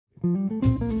Hello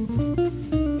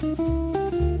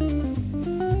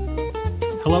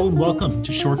and welcome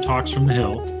to Short Talks from the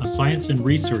Hill, a science and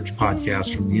research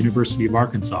podcast from the University of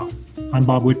Arkansas. I'm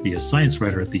Bob Whitby, a science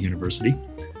writer at the university.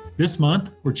 This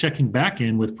month, we're checking back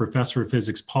in with Professor of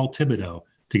Physics Paul Thibado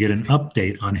to get an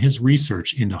update on his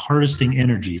research into harvesting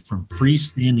energy from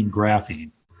freestanding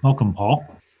graphene. Welcome, Paul.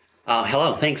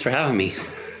 Hello, thanks for having me.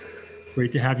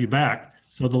 Great to have you back.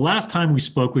 So the last time we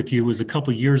spoke with you was a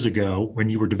couple years ago when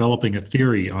you were developing a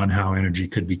theory on how energy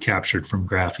could be captured from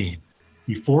graphene.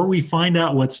 Before we find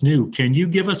out what's new, can you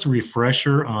give us a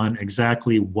refresher on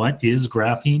exactly what is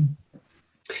graphene?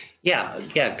 Yeah,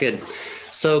 good.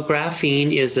 So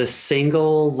graphene is a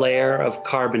single layer of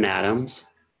carbon atoms,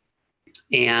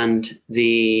 and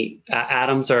the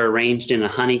atoms are arranged in a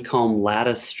honeycomb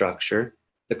lattice structure,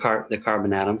 the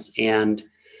carbon atoms, and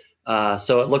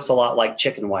so it looks a lot like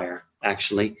chicken wire,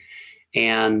 actually.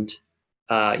 And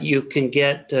you can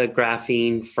get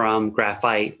graphene from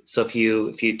graphite. So if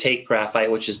you take graphite,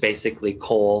 which is basically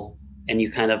coal, and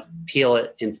you kind of peel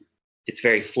it, and it's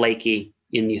very flaky,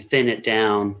 and you thin it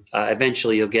down,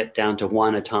 eventually you'll get down to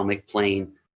one atomic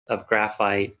plane of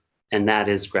graphite, and that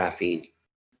is graphene.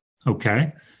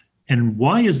 Okay. And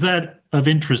why is that of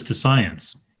interest to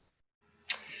science?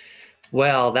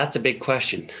 Well, that's a big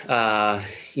question.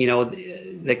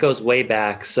 That goes way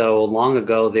back. So long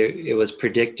ago, it was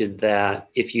predicted that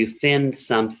if you thinned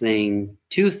something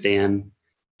too thin,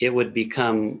 it would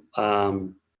become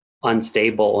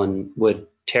unstable and would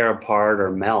tear apart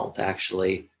or melt,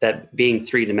 actually. That being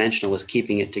three-dimensional was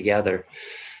keeping it together.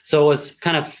 So it was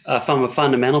kind of, from a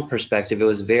fundamental perspective, it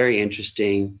was very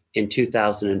interesting in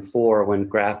 2004 when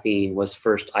graphene was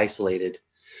first isolated.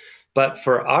 But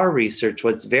for our research,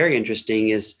 what's very interesting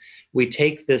is we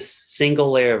take this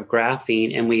single layer of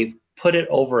graphene and we put it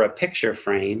over a picture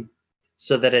frame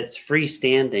so that it's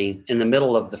freestanding in the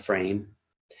middle of the frame.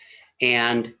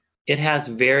 And it has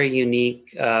very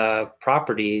unique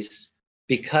properties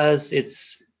because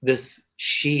it's this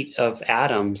sheet of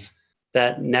atoms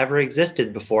that never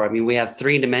existed before. I mean, we have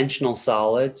three-dimensional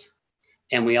solids,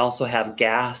 and we also have a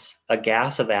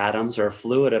gas of atoms or a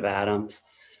fluid of atoms.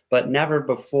 But never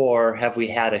before have we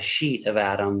had a sheet of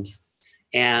atoms.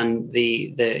 And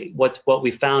what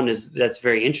we found is that's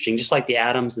very interesting. Just like the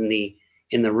atoms in the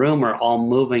room are all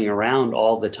moving around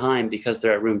all the time because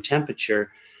they're at room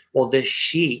temperature. Well, this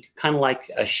sheet, kind of like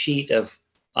a sheet of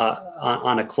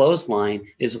on a clothesline,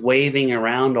 is waving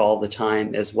around all the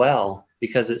time as well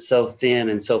because it's so thin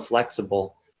and so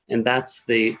flexible. And that's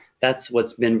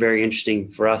what's been very interesting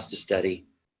for us to study.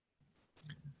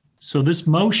 So this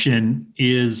motion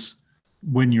is,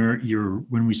 when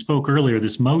we spoke earlier,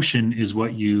 this motion is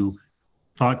what you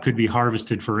thought could be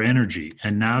harvested for energy,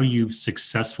 and now you've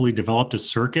successfully developed a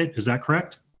circuit. Is that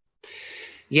correct?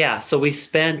 Yeah. So it's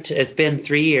been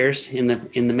 3 years in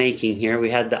the making here. We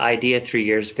had the idea 3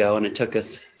 years ago, and it took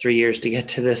us 3 years to get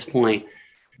to this point.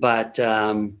 But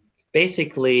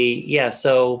basically, yeah.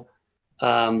 So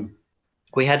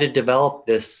we had to develop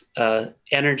this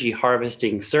energy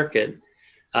harvesting circuit.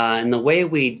 And the way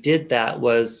we did that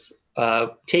was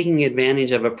taking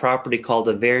advantage of a property called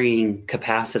a varying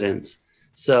capacitance.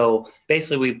 So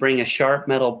basically, we bring a sharp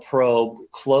metal probe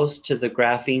close to the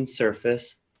graphene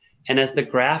surface. And as the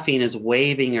graphene is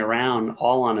waving around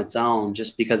all on its own,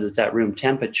 just because it's at room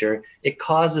temperature, it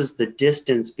causes the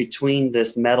distance between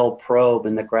this metal probe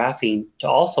and the graphene to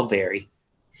also vary.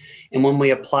 And when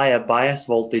we apply a bias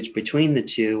voltage between the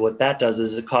two, what that does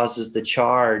is it causes the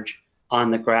charge on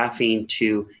the graphene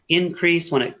to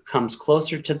increase when it comes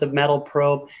closer to the metal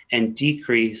probe and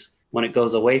decrease when it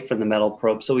goes away from the metal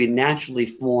probe. So we naturally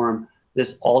form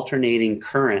this alternating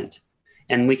current,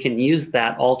 and we can use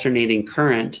that alternating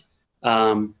current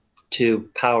to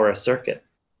power a circuit.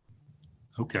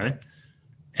 Okay.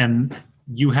 And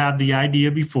you had the idea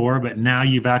before, but now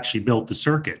you've actually built the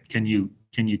circuit. Can you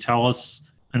tell us,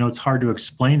 I know it's hard to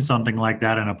explain something like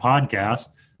that in a podcast,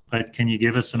 but can you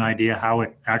give us an idea how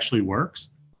it actually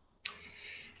works?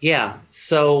 Yeah.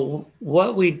 So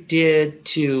what we did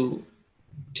to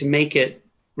make it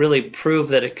really prove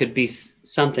that it could be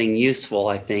something useful,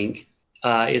 I think,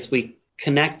 is we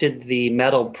connected the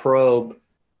metal probe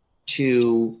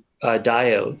to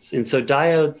diodes. And so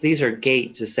diodes, these are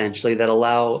gates essentially that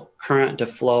allow current to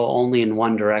flow only in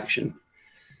one direction.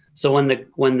 So when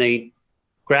the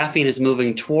graphene is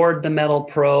moving toward the metal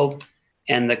probe,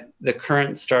 and the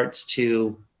current starts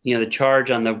to, the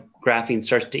charge on the graphene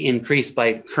starts to increase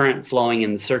by current flowing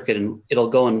in the circuit, and it'll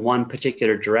go in one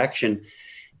particular direction.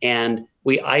 And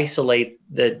we isolate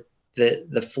the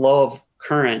flow of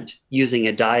current using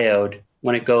a diode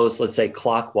when it goes, let's say,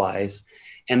 clockwise.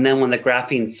 And then when the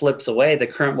graphene flips away, the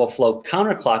current will flow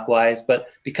counterclockwise, but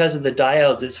because of the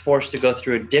diodes, it's forced to go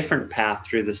through a different path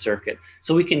through the circuit.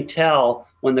 So we can tell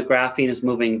when the graphene is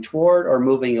moving toward or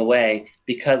moving away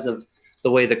because of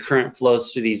the way the current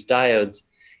flows through these diodes.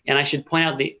 And I should point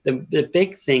out the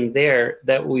big thing there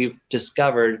that we've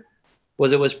discovered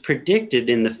was it was predicted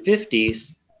in the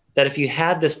 50s that if you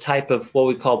had this type of what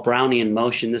we call Brownian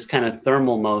motion, this kind of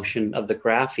thermal motion of the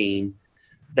graphene,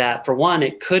 that for one,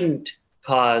 it couldn't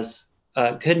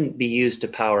be used to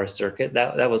power a circuit.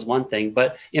 That was one thing.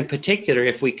 But in particular,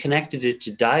 if we connected it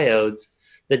to diodes,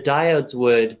 the diodes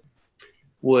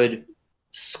would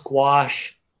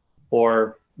squash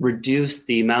or reduce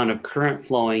the amount of current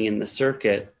flowing in the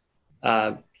circuit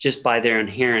just by their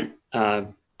inherent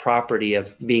property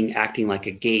of acting like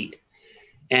a gate.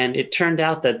 And it turned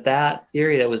out that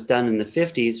theory that was done in the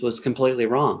 50s was completely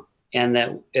wrong. And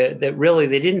that really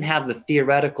they didn't have the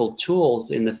theoretical tools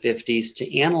in the 50s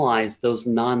to analyze those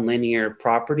nonlinear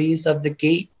properties of the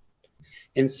gate.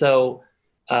 And so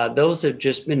those have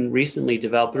just been recently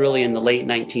developed, really in the late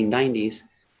 1990s.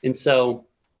 And so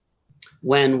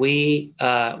when we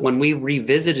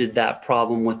revisited that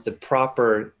problem with the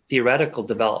proper theoretical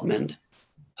development,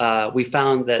 we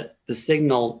found that the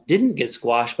signal didn't get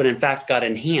squashed, but in fact got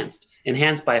enhanced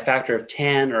by a factor of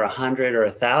 10 or 100 or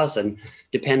 1,000,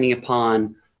 depending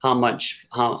upon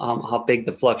how big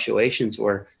the fluctuations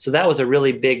were. So that was a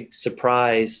really big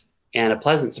surprise and a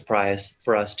pleasant surprise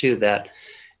for us too, that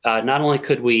not only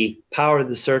could we power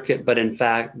the circuit, but in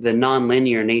fact, the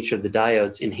nonlinear nature of the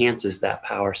diodes enhances that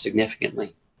power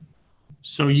significantly.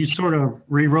 So you sort of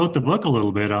rewrote the book a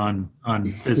little bit on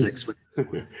physics.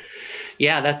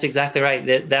 Yeah, that's exactly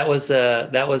right. That was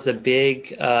a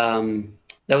big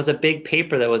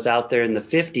paper that was out there in the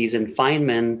 50s, and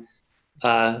Feynman,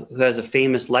 who has a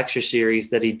famous lecture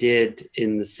series that he did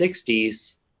in the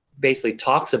 60s, basically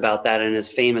talks about that in his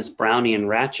famous Brownian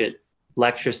ratchet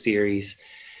lecture series.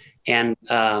 And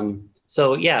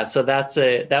so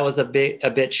that was a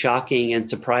bit shocking and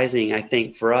surprising, I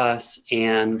think, for us,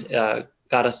 and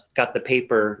got the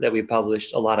paper that we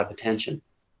published a lot of attention.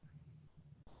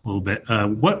 A little bit.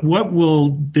 What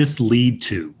will this lead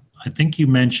to? I think you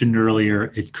mentioned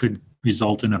earlier it could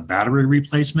result in a battery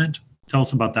replacement. Tell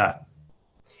us about that.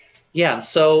 Yeah,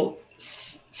 so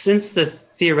since the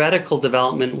theoretical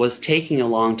development was taking a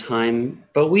long time,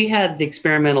 but we had the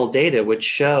experimental data which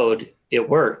showed it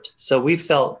worked. So we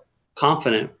felt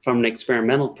confident from an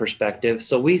experimental perspective.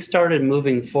 So we started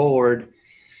moving forward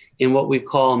in what we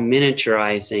call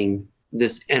miniaturizing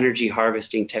this energy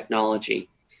harvesting technology.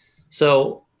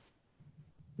 So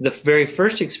the very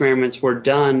first experiments were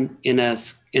done in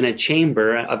a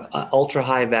chamber, an ultra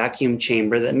high vacuum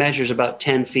chamber that measures about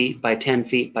 10 feet by 10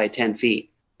 feet by 10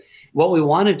 feet. What we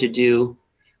wanted to do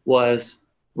was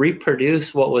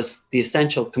reproduce what was the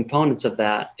essential components of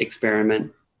that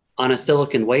experiment on a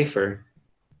silicon wafer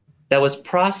that was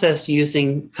processed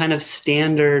using kind of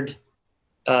standard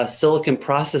silicon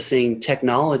processing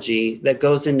technology that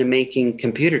goes into making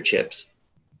computer chips.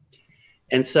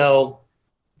 And so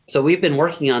we've been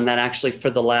working on that actually for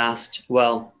the last,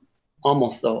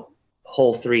 almost the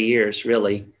whole 3 years,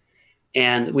 really.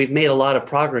 And we've made a lot of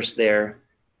progress there.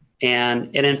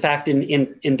 And in fact,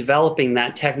 in developing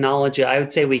that technology, I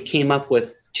would say we came up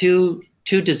with two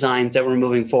designs that were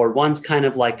moving forward. One's kind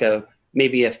of like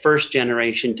maybe a first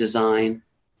generation design,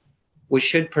 which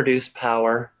should produce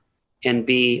power and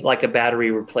be like a battery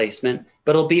replacement,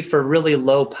 but it'll be for really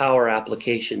low power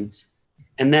applications.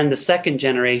 And then the second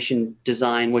generation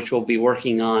design, which we'll be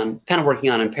working on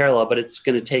in parallel, but it's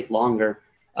going to take longer.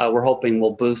 We're hoping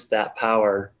will boost that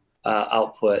power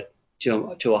output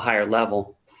to a higher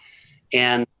level.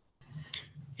 And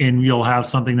you'll have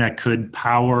something that could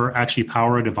actually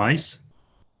power a device?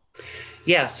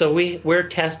 Yeah, so we're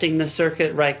testing the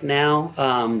circuit right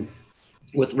now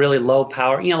with really low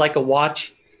power, like a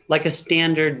watch, like a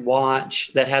standard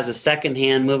watch that has a second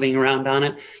hand moving around on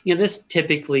it. This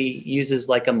typically uses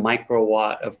like a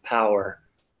microwatt of power.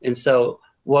 And so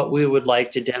what we would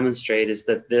like to demonstrate is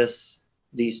that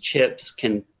these chips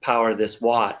can power this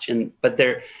watch. But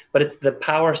it's the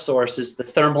power source is the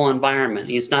thermal environment.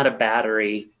 It's not a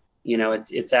battery,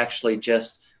 it's actually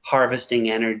just harvesting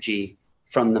energy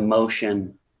from the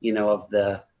motion, of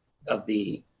the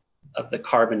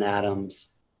carbon atoms,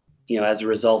 as a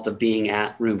result of being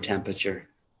at room temperature.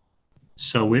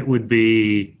 So it would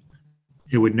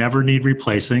never need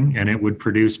replacing, and it would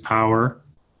produce power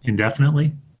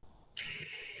indefinitely?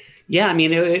 Yeah,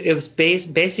 it was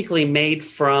basically made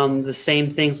from the same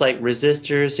things like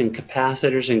resistors and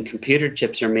capacitors and computer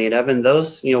chips are made of, and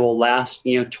those, will last,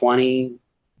 20,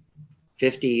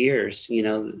 50 years,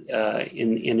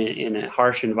 in a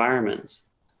harsh environments.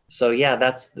 So yeah,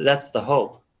 that's the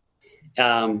hope.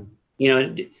 It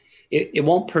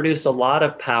won't produce a lot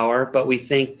of power, but we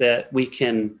think that we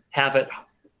can have it.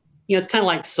 It's kind of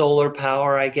like solar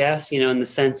power, I guess, in the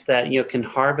sense that, can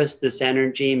harvest this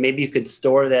energy. Maybe you could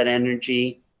store that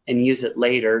energy and use it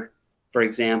later, for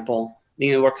example.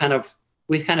 We kind of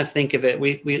think of it,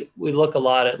 we look a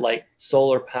lot at like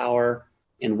solar power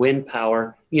and wind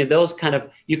power. Those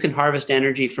you can harvest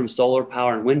energy from solar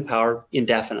power and wind power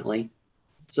indefinitely.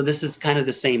 So this is kind of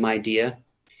the same idea.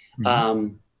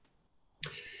 Mm-hmm.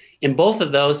 In both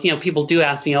of those, people do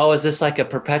ask me, oh, is this like a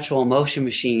perpetual motion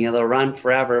machine? They'll run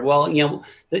forever. Well, no,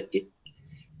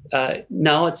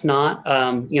 it's not.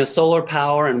 Solar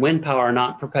power and wind power are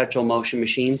not perpetual motion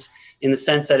machines, in the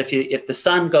sense that if the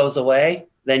sun goes away,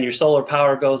 then your solar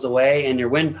power goes away and your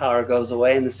wind power goes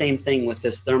away, and the same thing with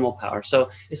this thermal power. So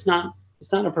it's not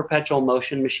a perpetual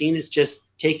motion machine. It's just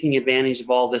taking advantage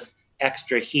of all this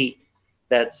extra heat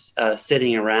that's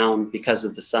sitting around because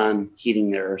of the sun heating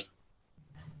the earth.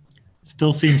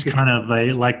 Still seems kind of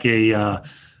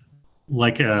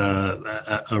like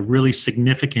a really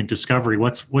significant discovery.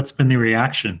 What's been the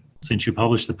reaction since you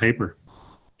published the paper?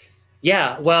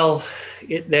 Yeah, well,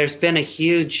 there's been a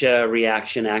huge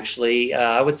reaction, actually.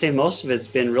 I would say most of it's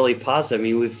been really positive. I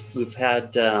mean, we've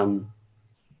had a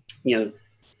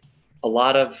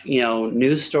lot of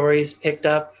news stories picked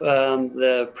up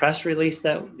the press release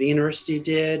that the university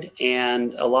did,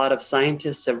 and a lot of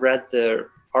scientists have read the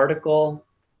article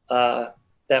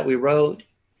that we wrote,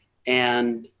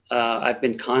 and I've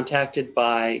been contacted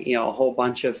by a whole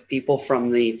bunch of people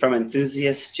from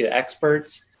enthusiasts to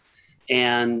experts,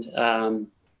 and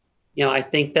I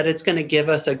think that it's going to give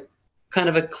us a kind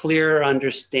of a clearer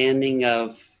understanding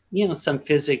of some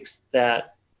physics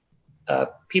that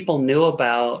people knew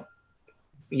about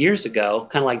years ago,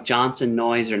 kind of like Johnson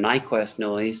noise or Nyquist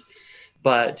noise,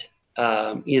 but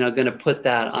going to put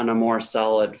that on a more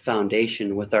solid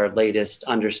foundation with our latest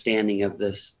understanding of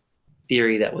this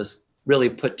theory that was really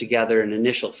put together in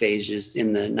initial phases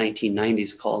in the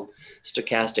 1990s called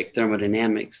stochastic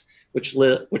thermodynamics, which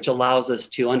allows us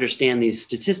to understand these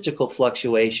statistical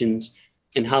fluctuations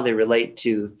and how they relate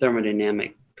to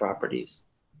thermodynamic properties.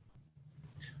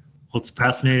 Well, it's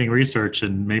fascinating research,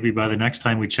 and maybe by the next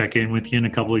time we check in with you in a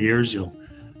couple of years, you'll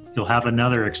have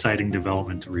another exciting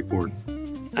development to report.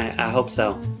 I hope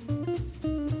so.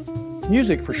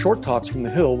 Music for Short Talks from the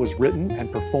Hill was written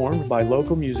and performed by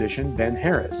local musician Ben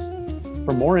Harris.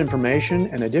 For more information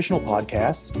and additional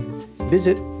podcasts,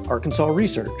 visit Arkansas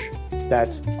Research.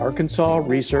 That's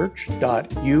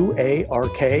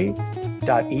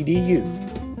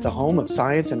arkansasresearch.uark.edu, the home of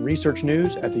science and research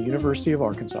news at the University of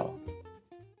Arkansas.